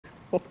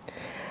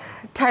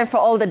Time for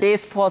all the day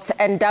sports,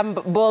 and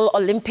Dumbbell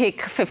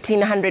Olympic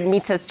 1500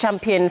 meters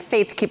champion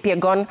Faith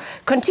Kipyegon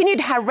continued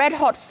her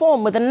red-hot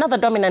form with another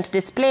dominant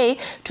display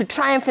to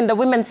triumph in the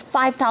women's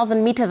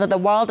 5,000 meters at the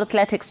World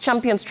Athletics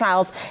Champions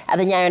Trials at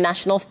the Nyayo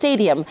National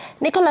Stadium.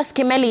 Nicholas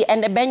Kimeli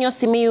and Ebenyo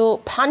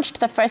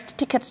punched the first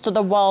tickets to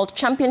the World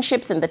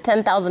Championships in the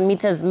 10,000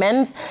 meters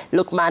men's.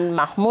 Lukman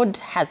Mahmoud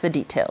has the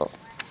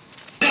details.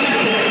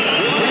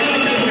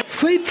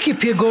 Faith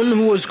Kipyegon,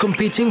 who was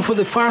competing for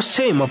the first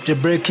time after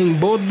breaking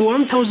both the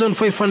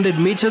 1,500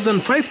 meters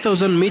and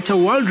 5,000 meter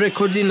world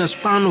records in a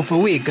span of a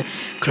week,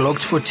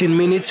 clocked 14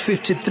 minutes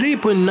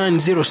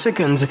 53.90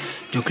 seconds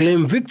to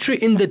claim victory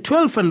in the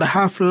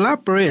 12.5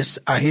 lap race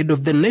ahead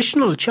of the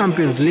national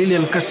champions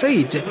Lilian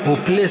Kasait, who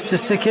placed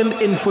second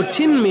in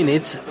 14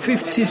 minutes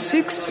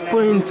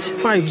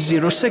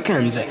 56.50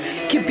 seconds.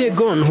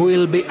 Kipyegon, who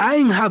will be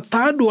eyeing her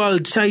third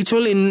world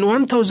title in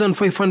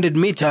 1,500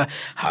 meter,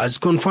 has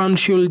confirmed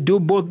she'll do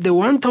both the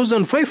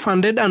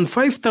 1,500 and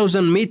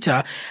 5,000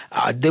 meter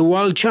at the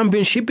World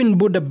Championship in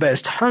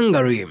Budapest,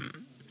 Hungary.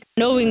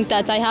 Knowing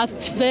that I have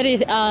very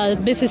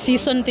busy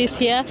season this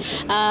year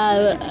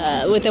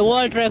with the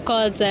world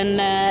records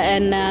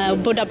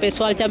and Budapest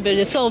World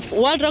Championship. So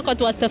world record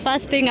was the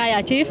first thing I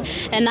achieved,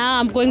 and now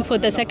I'm going for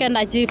the second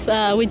achieve,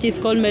 which is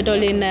gold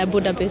medal in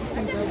Budapest.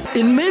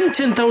 In men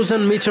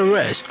 10,000 meter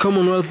race,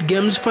 Commonwealth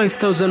Games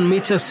 5,000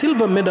 meter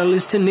silver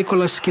medalist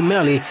Nicholas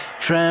Kimeli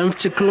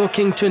triumphed,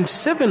 clocking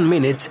 27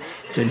 minutes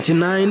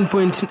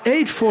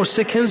 29.84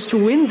 seconds to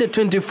win the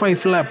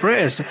 25-lap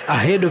race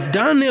ahead of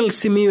Daniel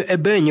Simiyu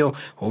Ebenyo,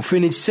 who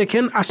finished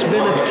second as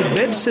Bennett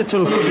Kibet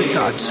settled for the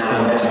third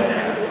spot.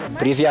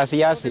 Previous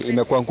years,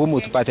 imekuwa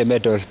ngumu tupate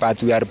medal,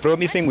 but we are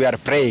promising, we are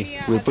praying,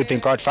 we're putting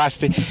God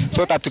first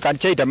so that we can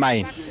change the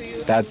mind.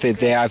 That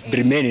they have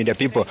remaining the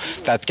people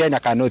that Kenya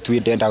cannot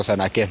win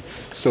 10,000 again.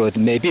 So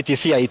maybe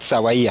this year it's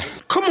our year.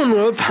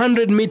 Commonwealth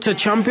 100-meter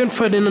champion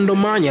Ferdinando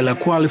Manyala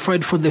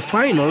qualified for the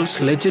finals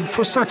slated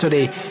for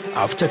Saturday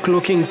after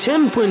clocking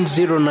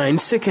 10.09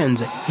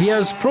 seconds. He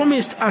has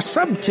promised a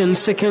sub-10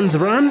 seconds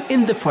run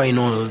in the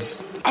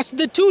finals. As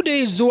the 2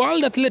 days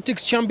World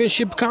Athletics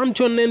Championship come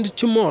to an end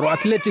tomorrow,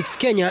 Athletics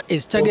Kenya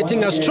is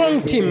targeting a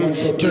strong team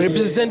to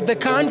represent the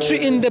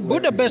country in the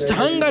Budapest,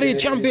 Hungary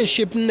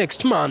Championship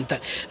next month.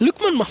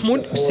 Lukman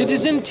Mahmoud,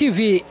 Citizen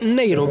TV,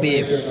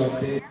 Nairobi.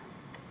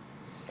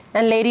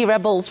 And Lady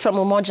Rebels from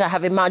Umoja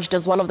have emerged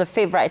as one of the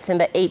favorites in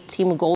the 8-team gold